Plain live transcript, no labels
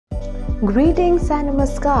Greetings and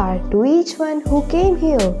namaskar to each one who came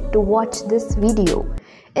here to watch this video.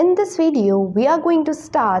 In this video, we are going to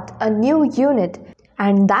start a new unit,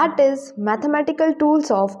 and that is mathematical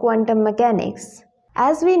tools of quantum mechanics.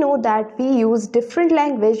 As we know that we use different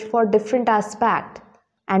language for different aspect,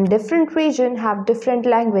 and different region have different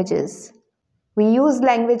languages. We use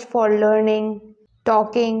language for learning,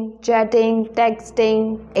 talking, chatting,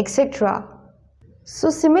 texting, etc.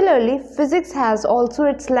 So similarly, physics has also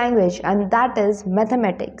its language, and that is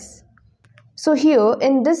mathematics. So here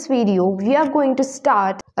in this video, we are going to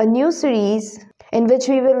start a new series in which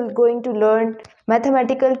we will going to learn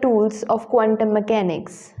mathematical tools of quantum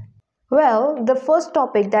mechanics. Well, the first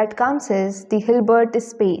topic that comes is the Hilbert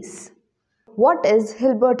space. What is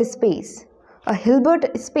Hilbert space? A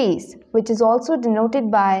Hilbert space, which is also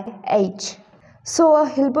denoted by H. So a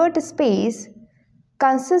Hilbert space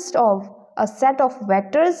consists of a set of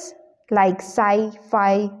vectors like psi,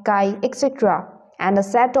 phi, chi, etc. and a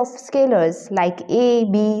set of scalars like a,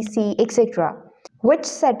 b, c, etc. which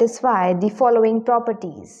satisfy the following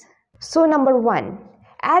properties. So number 1,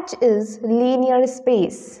 H is linear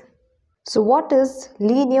space. So what is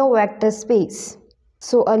linear vector space?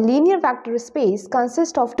 So a linear vector space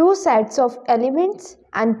consists of two sets of elements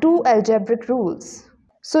and two algebraic rules.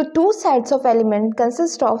 So two sets of elements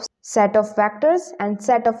consist of set of vectors and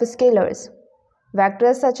set of scalars.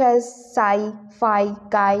 Vectors such as psi, phi,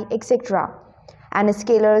 chi, etc. and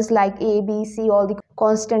scalars like a, b, c, all the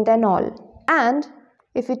constant and all. And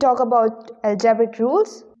if we talk about algebraic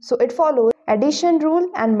rules, so it follows addition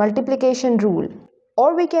rule and multiplication rule,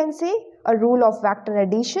 or we can say a rule of vector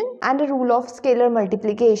addition and a rule of scalar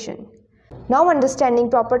multiplication. Now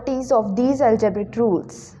understanding properties of these algebraic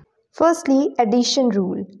rules. Firstly, addition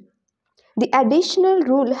rule. The additional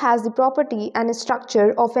rule has the property and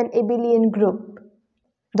structure of an abelian group.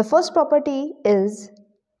 The first property is,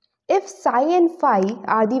 if psi and phi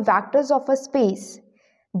are the vectors of a space,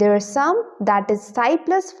 their sum, that is psi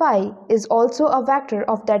plus phi, is also a vector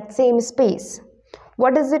of that same space.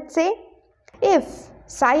 What does it say? If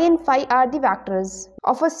psi and phi are the vectors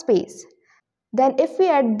of a space, then if we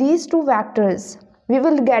add these two vectors, we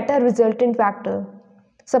will get a resultant vector,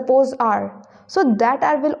 suppose R. So that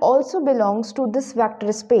R will also belongs to this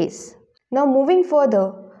vector space. Now moving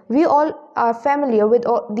further, we all are familiar with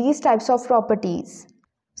all these types of properties.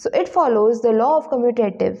 So it follows the law of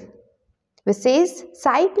commutative, which says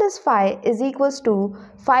psi plus phi is equals to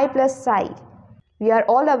phi plus psi. We are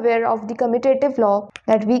all aware of the commutative law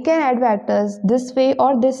that we can add vectors this way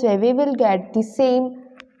or this way, we will get the same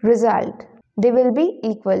result. They will be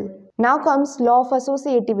equal. Now comes law of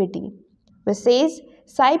associativity, which says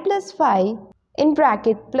psi plus phi in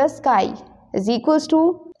bracket plus chi is equals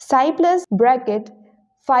to psi plus bracket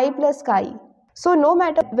phi plus chi. So no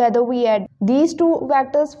matter whether we add these two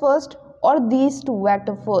vectors first or these two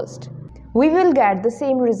vectors first, we will get the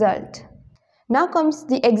same result. Now comes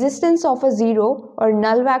the existence of a zero or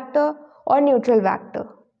null vector or neutral vector.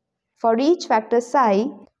 For each vector psi,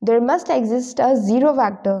 there must exist a zero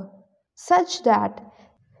vector such that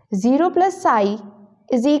 0 plus psi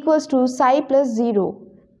is equals to psi plus 0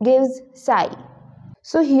 gives psi.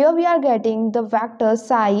 So here we are getting the vector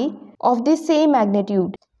psi of the same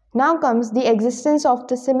magnitude. Now comes the existence of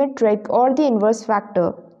the symmetric or the inverse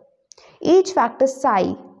vector. Each vector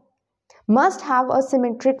psi must have a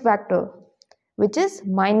symmetric vector, which is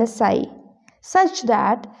minus psi, such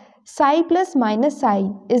that psi plus minus psi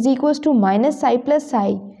is equals to minus psi plus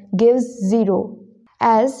psi gives 0,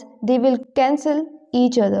 as they will cancel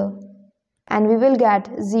each other and we will get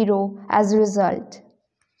 0 as a result.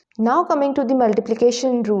 Now coming to the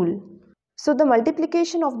multiplication rule. So the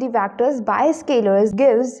multiplication of the vectors by scalars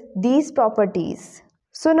gives these properties.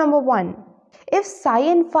 So number 1, if psi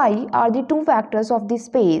and phi are the two vectors of the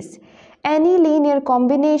space, any linear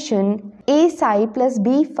combination a psi plus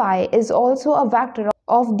b phi is also a vector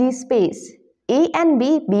of the space, a and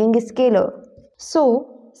b being scalar.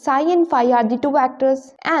 So psi and phi are the two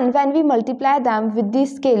vectors, and when we multiply them with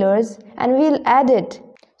these scalars and we will add it,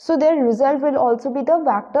 so their result will also be the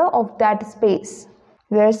vector of that space,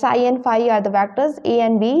 where psi and phi are the vectors, a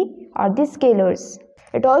and b are the scalars.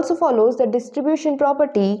 It also follows the distribution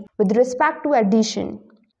property with respect to addition.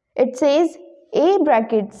 It says a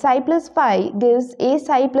bracket psi plus phi gives a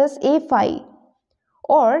psi plus a phi,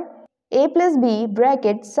 or a plus b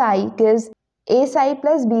bracket psi gives a psi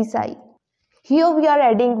plus b psi. Here we are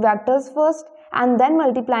adding vectors first and then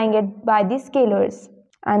multiplying it by the scalars.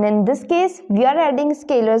 And in this case, we are adding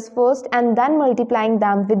scalars first and then multiplying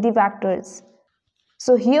them with the vectors.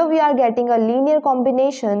 So here we are getting a linear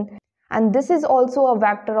combination, and this is also a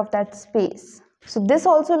vector of that space. So this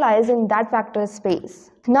also lies in that vector space.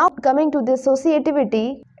 Now coming to the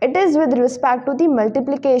associativity, it is with respect to the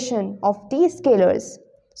multiplication of the scalars.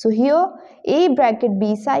 So here A bracket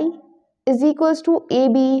B psi is equals to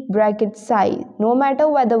AB bracket psi. No matter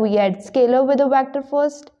whether we add scalar with a vector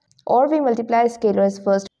first or we multiply scalars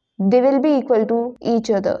first, they will be equal to each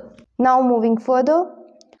other. Now moving further,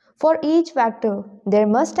 for each vector there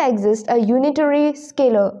must exist a unitary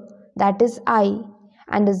scalar, that is I,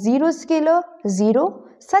 and a zero scalar 0,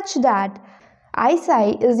 such that I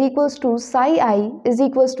psi is equals to psi I is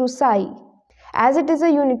equals to psi. As it is a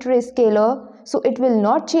unitary scalar, so it will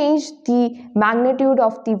not change the magnitude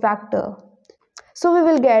of the vector. So we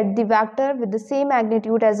will get the vector with the same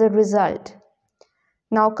magnitude as a result.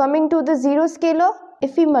 Now coming to the zero scalar,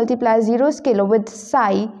 if we multiply zero scalar with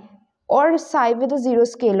psi or psi with a zero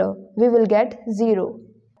scalar, we will get 0.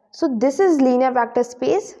 So this is linear vector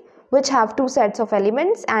space which have two sets of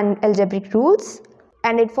elements and algebraic rules,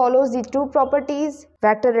 and it follows the two properties,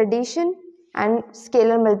 vector addition and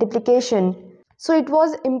scalar multiplication. So it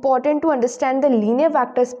was important to understand the linear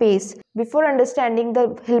vector space before understanding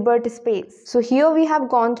the Hilbert space. So here we have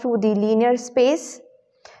gone through the linear space.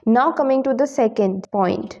 Now coming to the second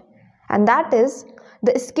point, and that is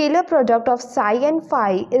the scalar product of psi and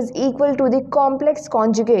phi is equal to the complex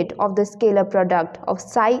conjugate of the scalar product of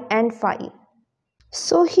psi and phi.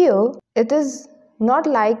 So here it is not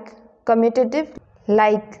like commutative,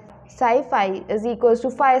 like psi phi is equals to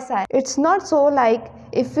phi psi. It's not so like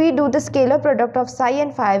if we do the scalar product of psi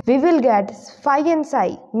and phi, we will get phi and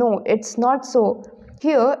psi. No, it's not so.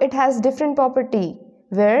 Here it has different property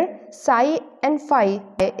where psi and phi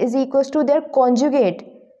is equals to their conjugate.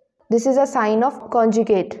 This is a sign of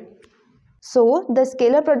conjugate. So the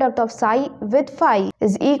scalar product of psi with phi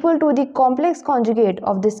is equal to the complex conjugate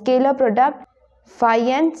of the scalar product phi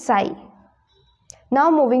and psi.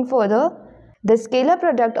 Now moving further, the scalar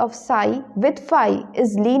product of psi with phi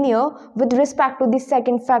is linear with respect to the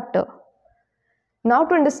second factor. Now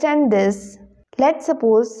to understand this, let's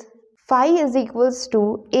suppose phi is equals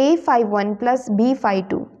to a phi 1 plus b phi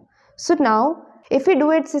 2. So now if we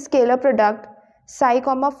do its scalar product psi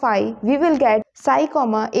comma phi, we will get psi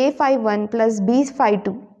comma a phi 1 plus b phi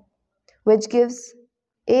 2, which gives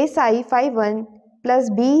a psi phi 1 plus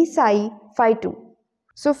b psi phi 2.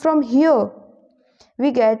 So from here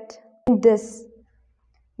we get this,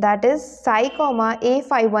 that is psi comma a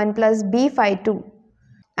phi 1 plus b phi 2,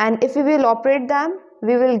 and if we will operate them,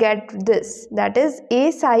 we will get this, that is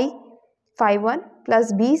a psi phi 1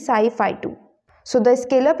 plus b psi phi 2. So the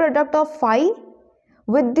scalar product of phi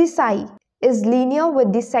with the psi is linear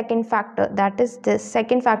with the second factor, that is this,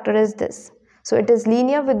 second factor is this. So it is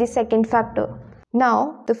linear with the second factor.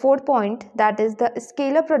 Now the fourth point, that is the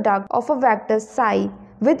scalar product of a vector psi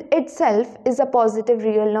with itself is a positive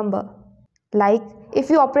real number. Like if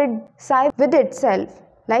you operate psi with itself,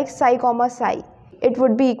 like psi comma psi, it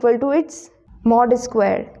would be equal to its mod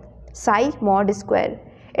square, psi mod square.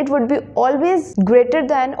 It would be always greater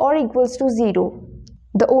than or equals to 0.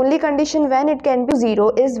 The only condition when it can be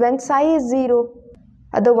 0 is when psi is 0.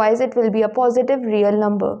 Otherwise it will be a positive real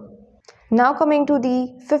number. Now coming to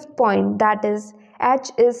the fifth point, that is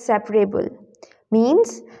H is separable.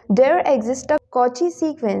 Means there exists a Cauchy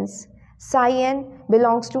sequence psi n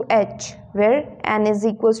belongs to H where n is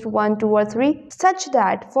equals to 1, 2 or 3, such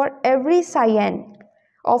that for every psi n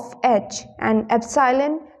of H and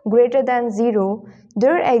epsilon greater than 0,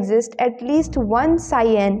 there exists at least one psi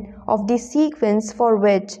n of the sequence for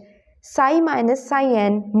which psi minus psi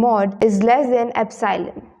n mod is less than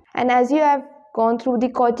epsilon. And as you have gone through the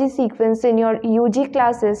Cauchy sequence in your UG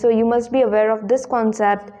classes, so you must be aware of this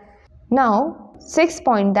concept. Now sixth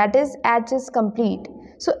point, that is H is complete.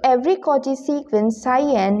 So every Cauchy sequence psi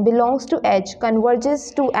n belongs to H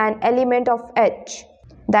converges to an element of H.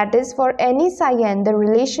 That is, for any psi n, the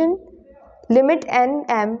relation limit n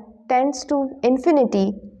m tends to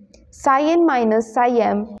infinity, psi n minus psi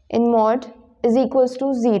m in mod is equals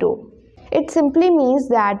to 0. It simply means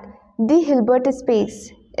that the Hilbert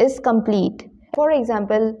space is complete. For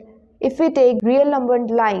example, if we take real number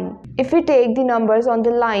line, if we take the numbers on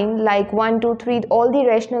the line like 1, 2, 3, all the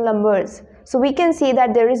rational numbers, so we can see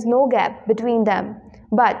that there is no gap between them.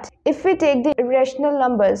 But if we take the irrational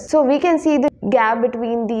numbers, so we can see the gap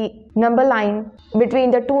between the number line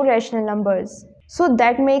between the two rational numbers. So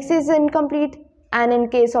that makes it incomplete, and in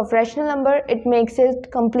case of rational number, it makes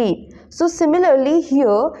it complete. So similarly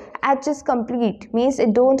here, H is complete, means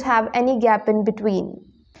it don't have any gap in between.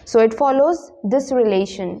 So it follows this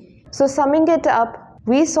relation. So summing it up,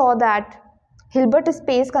 we saw that Hilbert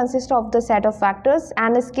space consists of the set of vectors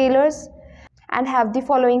and scalars and have the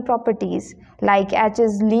following properties, like H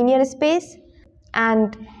is linear space,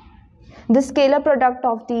 and the scalar product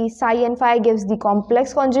of the psi and phi gives the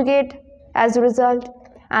complex conjugate as a result,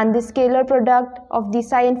 and the scalar product of the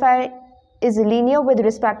psi and phi is linear with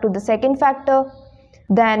respect to the second factor.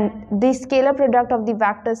 Then the scalar product of the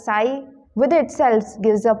vector psi with itself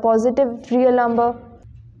gives a positive real number.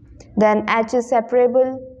 Then H is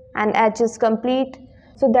separable and H is complete.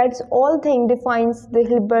 So that's all thing defines the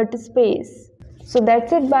Hilbert space. So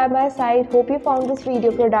that's it by my side. Hope you found this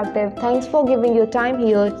video productive. Thanks for giving your time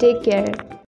here. Take care.